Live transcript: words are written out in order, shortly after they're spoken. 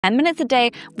10 minutes a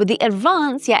day with the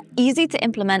advanced yet easy to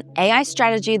implement AI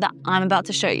strategy that I'm about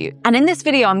to show you. And in this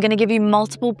video, I'm going to give you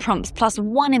multiple prompts, plus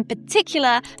one in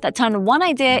particular that turned one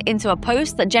idea into a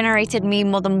post that generated me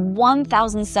more than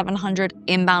 1,700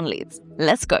 inbound leads.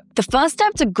 Let's go. The first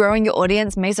step to growing your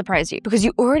audience may surprise you because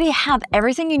you already have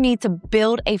everything you need to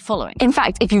build a following. In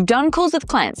fact, if you've done calls with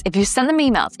clients, if you've sent them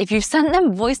emails, if you've sent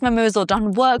them voice memos or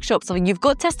done workshops, or you've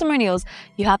got testimonials,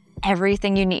 you have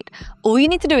everything you need. All you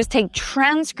need to do is take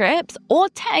transcripts or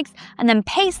text and then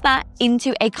paste that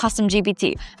into a custom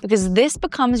GPT, because this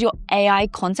becomes your AI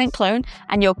content clone,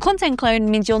 and your content clone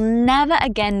means you'll never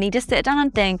again need to sit down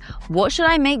and think, what should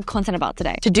I make content about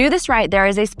today? To do this right, there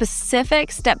is a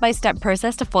specific step-by-step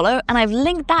process to follow, and I've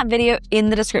linked that video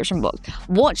in the description box.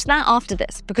 Watch that after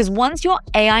this, because once your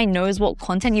AI knows what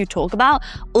content you talk about,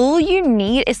 all you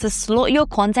need is to slot your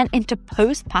content into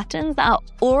post patterns that are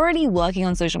already working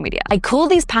on social media. I call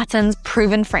these patterns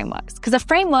proven frameworks because a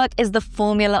framework is the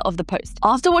formula of the post.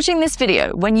 After watching this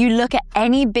video, when you look at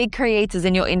any big creators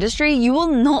in your industry, you will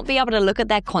not be able to look at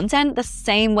their content the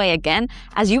same way again,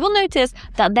 as you will notice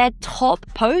that their top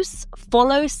posts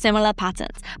follow similar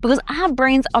patterns, because our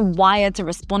brains are wired to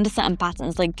respond to certain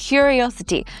patterns like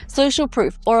curiosity, social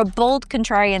proof, or a bold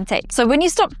contrarian take. So when you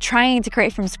stop trying to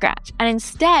create from scratch and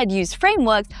instead use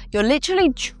frameworks, you're literally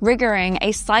triggering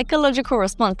a psychological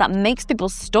response that makes people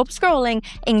stop scrolling,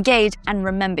 engage, and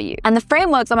remember you. And the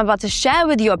frameworks I'm about to share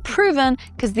with you are proven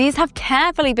because these have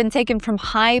carefully been taken from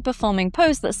high-performing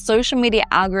posts that social media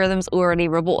algorithms already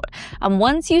reward. And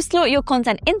once you slot your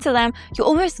content into them, you're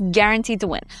almost guaranteed to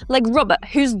win. Like Robert,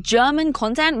 whose German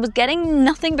content was getting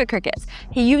nothing but crickets.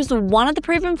 He used one of the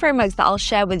proven frameworks that I'll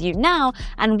share with you now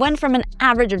and went from an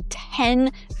average of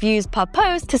 10 views per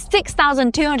post to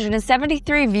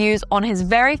 6,273 views on his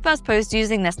very first post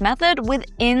using this method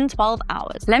within 12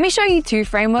 hours. Let me show you two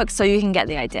frameworks so you can get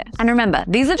the idea. And remember,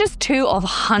 these are just two of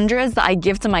hundreds that I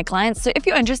give to my clients. So if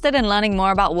you're interested in learning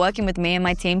more about working with me and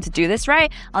my team to do this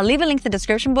right, I'll leave a link in the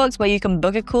description box where you can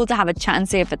book a call to have a chat and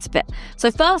see if it's fit.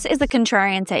 So first is the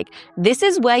contrarian take. This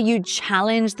is where you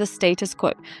challenge the status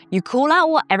quo. You call out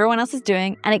what everyone else is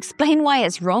doing and explain why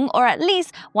it's wrong, or at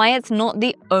least why it's not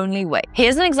the only way.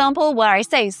 Here's an example where I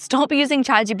say, stop using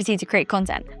ChatGPT to create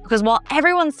content, because while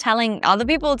everyone's telling other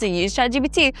people to use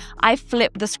ChatGPT, I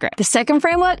flip the script. The second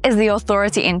framework is the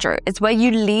authority intro. It's where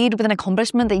you lead with an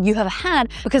accomplishment that you have had,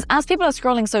 because as people are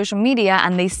scrolling social media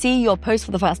and they see your post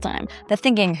for the first time, they're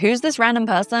thinking, who's this random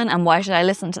person and why should I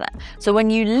listen to them? So when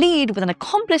you lead with an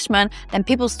accomplishment, then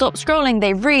people stop scrolling,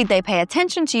 they read, they pay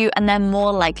attention to you, and they're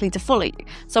more likely to follow you.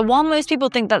 So while most people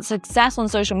think that success on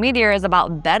social media is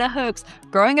about better hooks,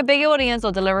 growing a big audience,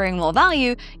 or delivering more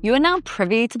value, you are now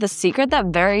privy to the secret that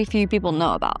very few people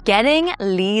know about. Getting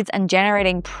leads and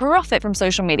generating profit from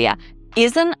social media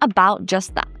isn't about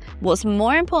just that. What's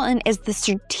more important is the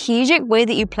strategic way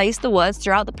that you place the words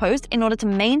throughout the post in order to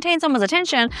maintain someone's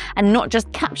attention and not just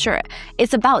capture it.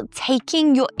 It's about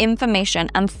taking your information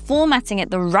and formatting it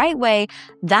the right way.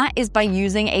 That is by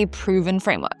using a proven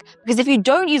framework. Because if you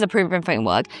don't use a proven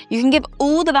framework, you can give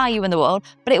all the value in the world,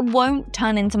 but it won't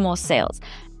turn into more sales.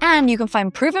 And you can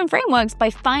find proven frameworks by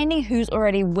finding who's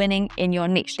already winning in your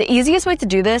niche. The easiest way to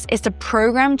do this is to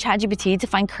program ChatGPT to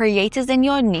find creators in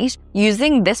your niche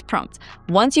using this prompt.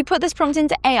 Once you put this prompt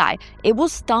into AI, it will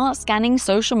start scanning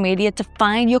social media to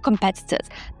find your competitors.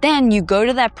 Then you go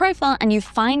to their profile and you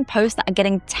find posts that are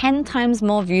getting 10 times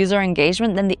more views or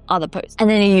engagement than the other posts. And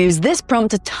then you use this prompt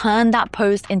to turn that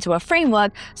post into a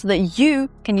framework so that you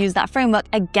can use that framework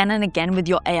again and again with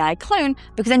your AI clone,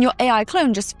 because then your AI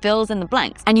clone just fills in the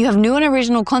blanks. And you have new and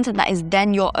original content that is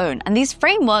then your own. And these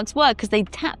frameworks work because they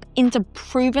tap into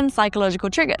proven psychological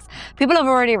triggers. People have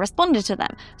already responded to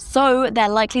them, so they're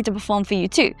likely to perform for you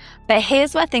too. But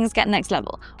here's where things get next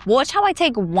level. Watch how I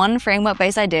take one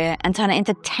framework-based idea and turn it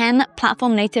into 10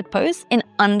 platform-native posts in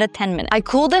under 10 minutes. I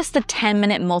call this the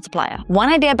 10-minute multiplier. One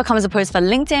idea becomes a post for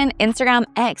LinkedIn, Instagram,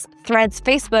 X, Threads,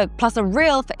 Facebook, plus a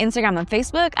reel for Instagram and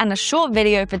Facebook, and a short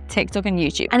video for TikTok and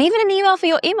YouTube. And even an email for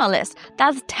your email list.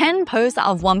 That's 10 posts out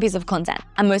of one piece of content.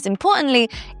 And most importantly,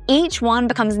 each one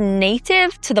becomes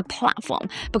native to the platform,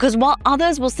 because while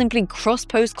others will simply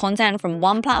cross-post content from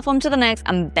one platform to the next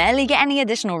and barely get any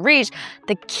additional reach,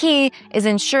 the key is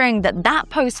ensuring that that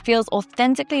post feels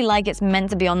authentically like it's meant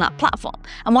to be on that platform.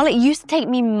 And while it used to take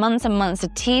me months and months to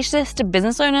teach this to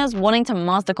business owners wanting to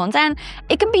master content,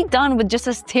 it can be done with just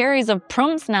a series of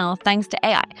prompts now thanks to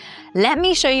AI. Let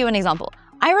me show you an example.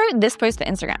 I wrote this post for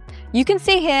Instagram. You can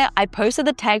see here I posted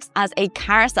the text as a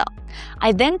carousel.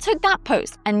 I then took that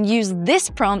post and used this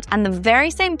prompt, and the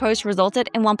very same post resulted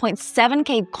in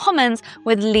 1.7k comments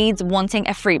with leads wanting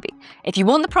a freebie. If you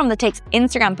want the prompt that takes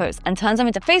Instagram posts and turns them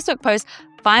into Facebook posts,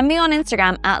 find me on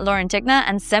Instagram at Tickner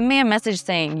and send me a message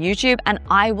saying YouTube and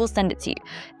I will send it to you.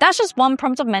 That's just one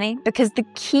prompt of many, because the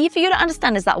key for you to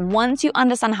understand is that once you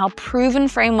understand how proven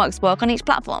frameworks work on each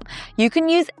platform, you can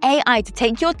use AI to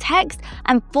take your text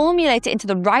and formulate it into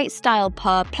the right style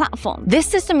per platform. This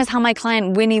system is how my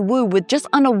client Winnie Wu, with just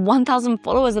under 1,000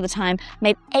 followers at the time,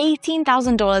 made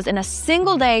 $18,000 in a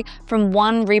single day from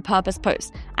one repurposed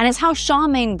post. And it's how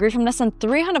Charmaine grew from less than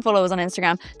 300 followers on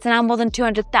Instagram to now more than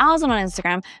 200,000 on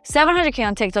Instagram, 700k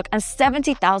on TikTok, and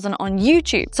 70,000 on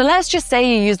YouTube. So let's just say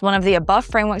you used one of the above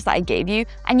frameworks that I gave you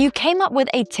and you came up with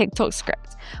a TikTok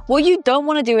script. What you don't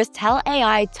want to do is tell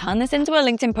AI, turn this into a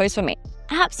LinkedIn post for me.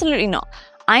 Absolutely not.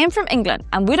 I am from England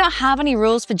and we don't have any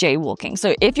rules for jaywalking.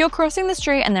 So if you're crossing the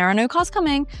street and there are no cars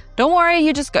coming, don't worry,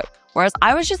 you just go. Whereas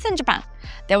I was just in Japan.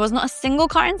 There was not a single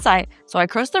car in sight, so I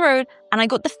crossed the road and I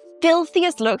got the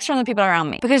filthiest looks from the people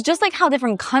around me. Because just like how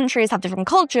different countries have different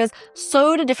cultures,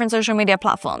 so do different social media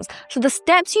platforms. So the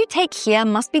steps you take here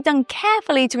must be done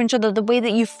carefully to ensure that the way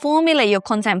that you formulate your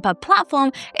content per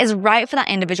platform is right for that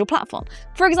individual platform.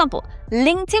 For example,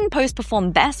 LinkedIn posts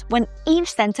perform best when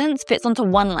each sentence fits onto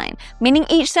one line, meaning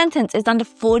each sentence is under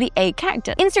 48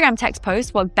 characters. Instagram text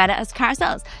posts work better as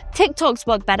carousels. TikToks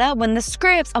work better when the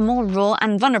scripts are more raw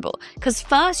and vulnerable, because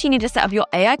first you need to set up your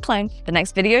AI clone. The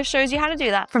next video shows you how to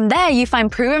do that. From there, you find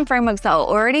proven frameworks that are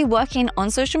already working on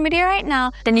social media right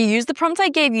now. Then you use the prompt I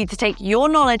gave you to take your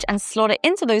knowledge and slot it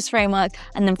into those frameworks.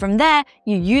 And then from there,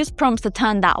 you use prompts to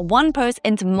turn that one post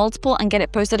into multiple and get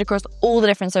it posted across all the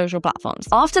different social platforms.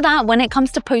 After that, when it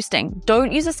comes to posting,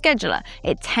 don't use a scheduler.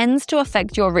 It tends to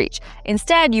affect your reach.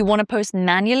 Instead, you want to post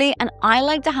manually, and I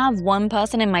like to have one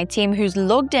person in my team who's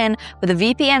logged in with a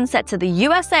VPN set to the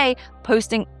USA,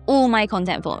 posting all my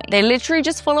content for me. They literally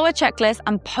just follow a checklist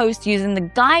and post using the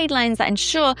guidelines that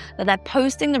ensure that they're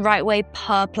posting the right way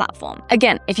per platform.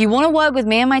 Again, if you want to work with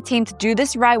me and my team to do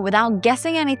this right without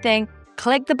guessing anything,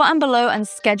 click the button below and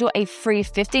schedule a free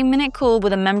 15-minute call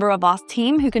with a member of our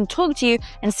team who can talk to you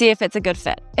and see if it's a good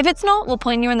fit. If it's not, we'll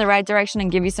point you in the right direction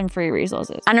and give you some free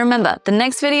resources. And remember, the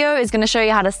next video is going to show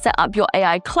you how to set up your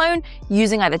AI clone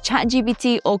using either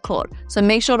ChatGPT or Claude. So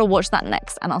make sure to watch that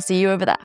next, and I'll see you over there.